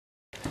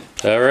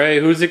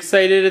Alright, who's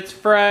excited it's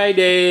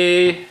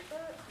Friday?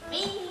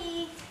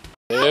 Me.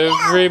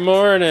 Every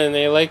morning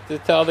they like to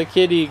tell the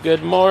kitty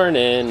good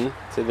morning.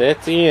 So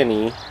that's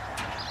Annie.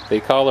 They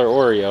call her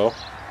Oreo.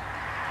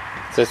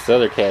 It's just the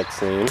other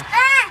cat's name.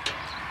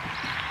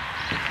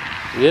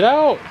 Get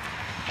out!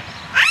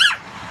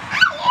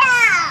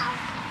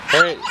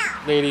 Alright,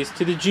 ladies,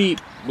 to the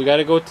Jeep. We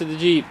gotta go to the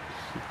Jeep.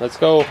 Let's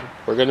go.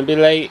 We're gonna be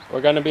late.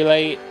 We're gonna be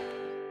late.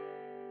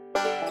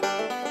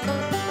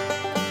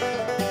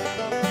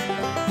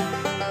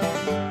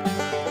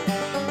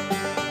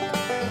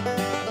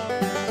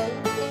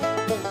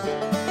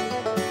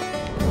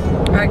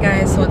 Alright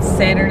guys, so it's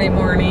Saturday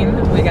morning.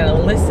 We got a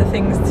list of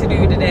things to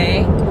do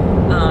today.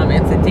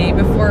 It's a day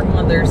before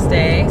Mother's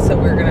Day, so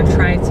we're gonna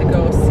try to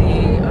go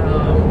see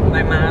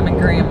my mom and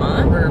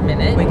grandma for a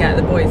minute. We got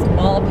the boys'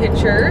 ball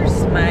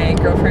pictures. My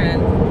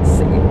girlfriend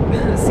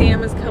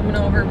Sam is coming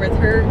over with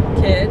her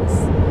kids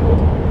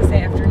this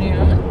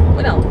afternoon.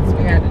 What else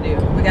we gotta do?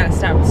 We gotta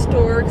stop at the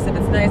store because if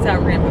it's nice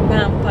out, we're gonna have a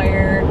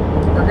bonfire.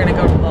 We're gonna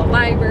go to the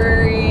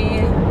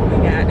library. We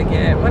gotta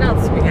get, what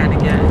else we gotta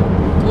get?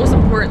 Most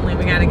importantly,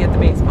 we gotta get the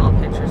baseball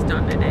pictures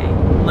done today.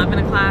 11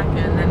 o'clock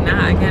and then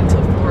not again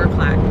until 4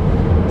 o'clock.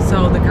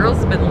 So the girls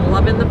have been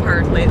loving the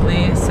park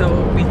lately. So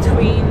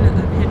between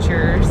the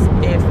pictures,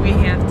 if we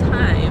have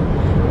time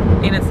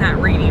and it's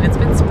not raining, it's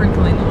been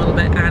sprinkling a little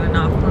bit on and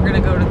off, we're gonna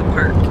go to the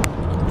park.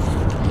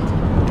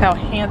 Look how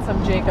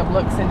handsome Jacob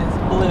looks in his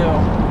blue.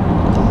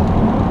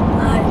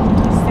 I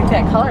just think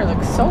that color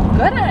looks so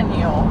good on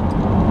you.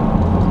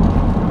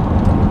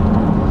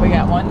 We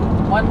got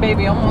one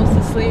baby almost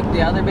asleep,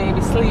 the other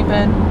baby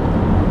sleeping.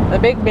 The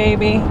big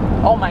baby,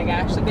 oh my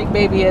gosh, the big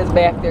baby is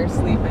back there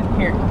sleeping.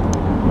 Here,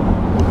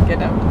 get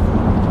him.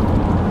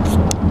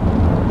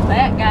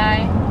 That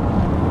guy.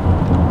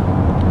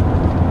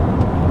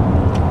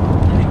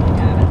 I think we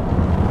got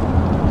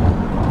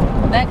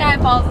it. That guy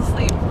falls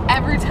asleep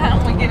every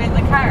time we get in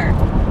the car.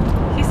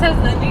 He says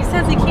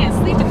he can't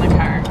sleep in the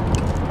car.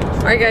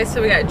 All right guys,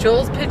 so we got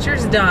Joel's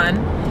pictures done.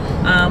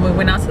 We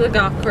went out to the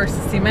golf course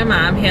to see my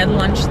mom, had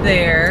lunch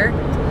there.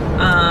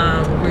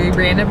 We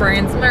ran to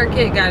Brian's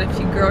Market, got a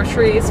few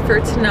groceries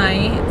for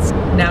tonight.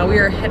 Now we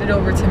are headed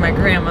over to my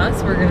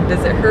grandma's. We're gonna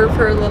visit her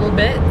for a little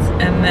bit,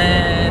 and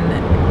then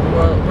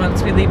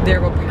once we leave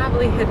there, we'll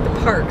probably hit the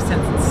park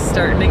since it's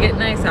starting to get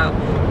nice out.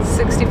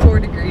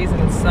 64 degrees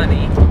and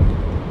sunny.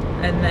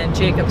 And then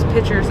Jacob's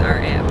pictures are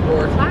at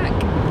 4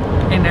 o'clock.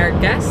 And our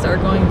guests are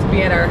going to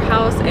be at our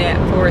house at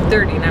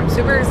 4:30. And I'm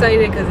super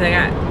excited because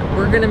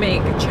we're gonna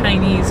make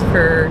Chinese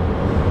for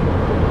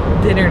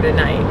dinner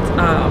tonight.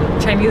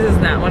 Chinese is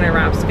not one of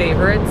Rob's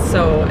favorites,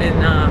 so,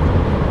 and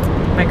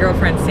my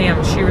girlfriend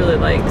Sam, she really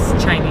likes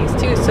Chinese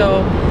too,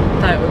 so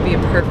thought it would be a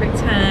perfect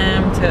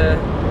time to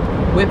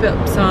whip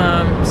up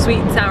some sweet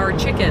and sour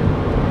chicken.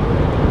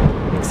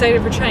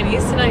 Excited for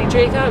Chinese tonight,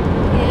 Jacob?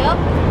 Yep.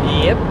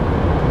 Yep.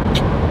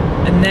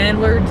 And then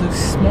we're do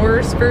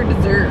s'mores for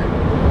dessert.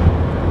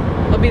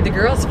 It'll be the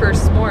girls'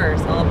 first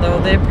s'mores, although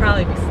they'll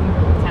probably be sleeping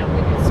by the time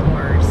we do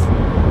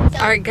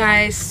s'mores. Alright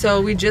guys, so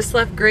we just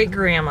left Great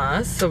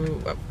Grandma's,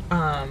 so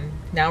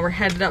now we're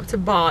headed up to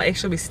Ball.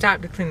 Actually, we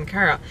stopped to clean the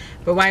car out,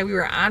 but while we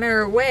were on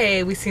our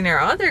way, we seen our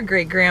other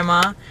Great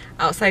Grandma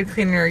outside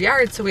cleaning her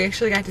yard, so we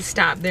actually got to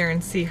stop there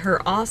and see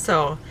her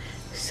also.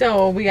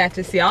 So we got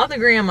to see all the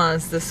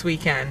grandmas this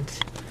weekend.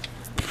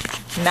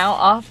 Now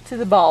off to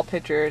the ball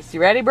pictures.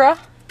 You ready, bruh?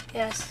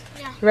 Yes.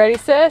 Yeah. You ready,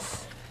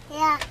 sis?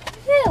 Yeah.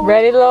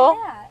 Ready, Lil?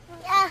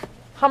 Yeah.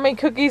 How many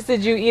cookies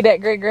did you eat at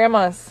Great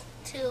Grandma's?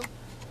 2.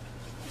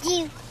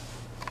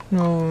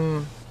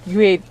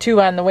 You ate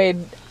 2 on the way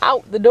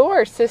out the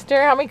door,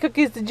 sister. How many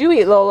cookies did you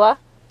eat, Lola?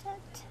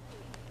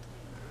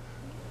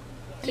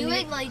 You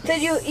ate like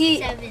Did you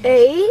eat 7.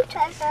 8?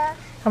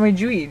 How many did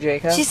you eat,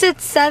 Jacob? She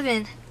said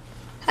 7.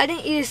 I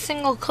didn't eat a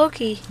single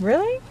cookie.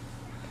 Really?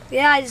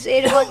 Yeah, I just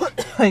ate a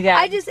bunch. Yeah.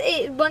 I just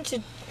ate a bunch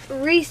of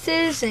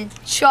Reese's and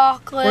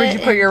chocolate. Where'd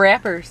you put your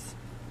wrappers?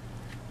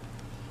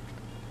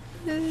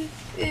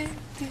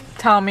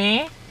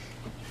 Tommy,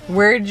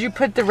 where'd you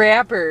put the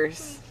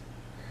wrappers?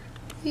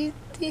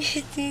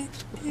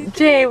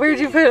 Jay, where'd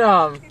you put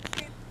them?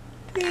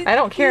 I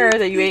don't care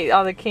that you ate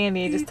all the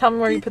candy. Just tell me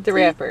where you put the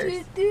wrappers.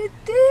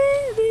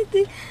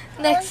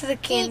 Next to the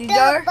candy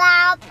jar.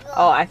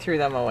 Oh, I threw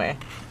them away.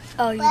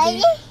 Oh, you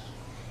did.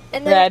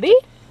 And then Ready?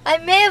 I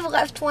may have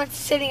left one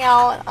sitting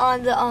out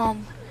on the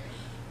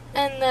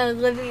in the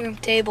living room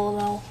table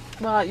though.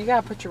 Well, you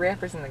gotta put your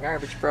wrappers in the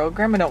garbage, bro.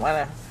 Grandma don't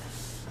wanna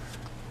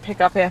pick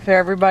up after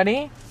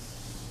everybody.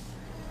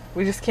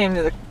 We just came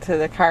to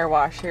the car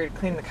wash here to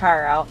clean the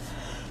car out.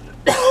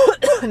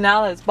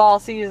 Now that it's ball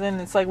season,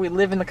 it's like we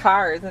live in the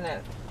car, isn't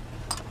it?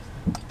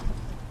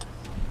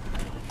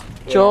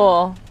 Yeah.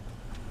 Joel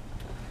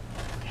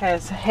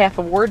has half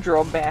a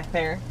wardrobe back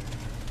there.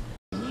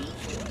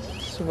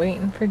 Just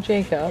waiting for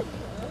Jacob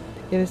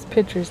to get his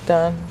pictures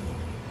done.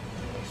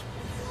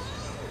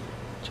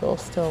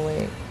 Joel's still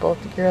awake.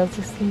 Both the girls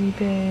are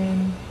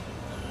sleeping.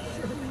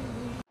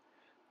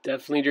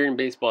 Definitely during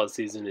baseball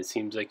season, it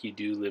seems like you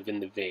do live in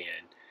the van.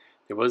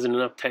 There wasn't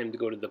enough time to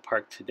go to the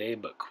park today,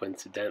 but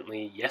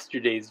coincidentally,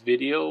 yesterday's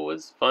video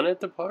was fun at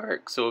the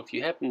park. So if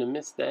you happen to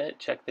miss that,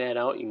 check that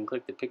out. You can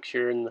click the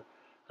picture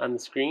on the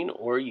screen,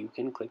 or you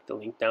can click the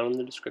link down in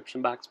the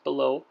description box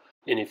below.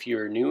 And if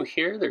you're new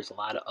here, there's a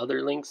lot of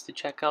other links to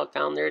check out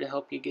down there to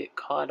help you get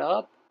caught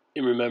up.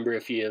 And remember,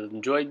 if you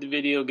enjoyed the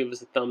video, give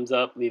us a thumbs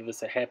up, leave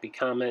us a happy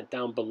comment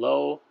down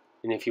below.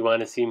 And if you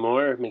want to see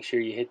more, make sure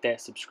you hit that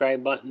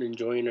subscribe button and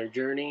join our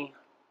journey.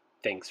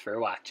 Thanks for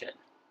watching.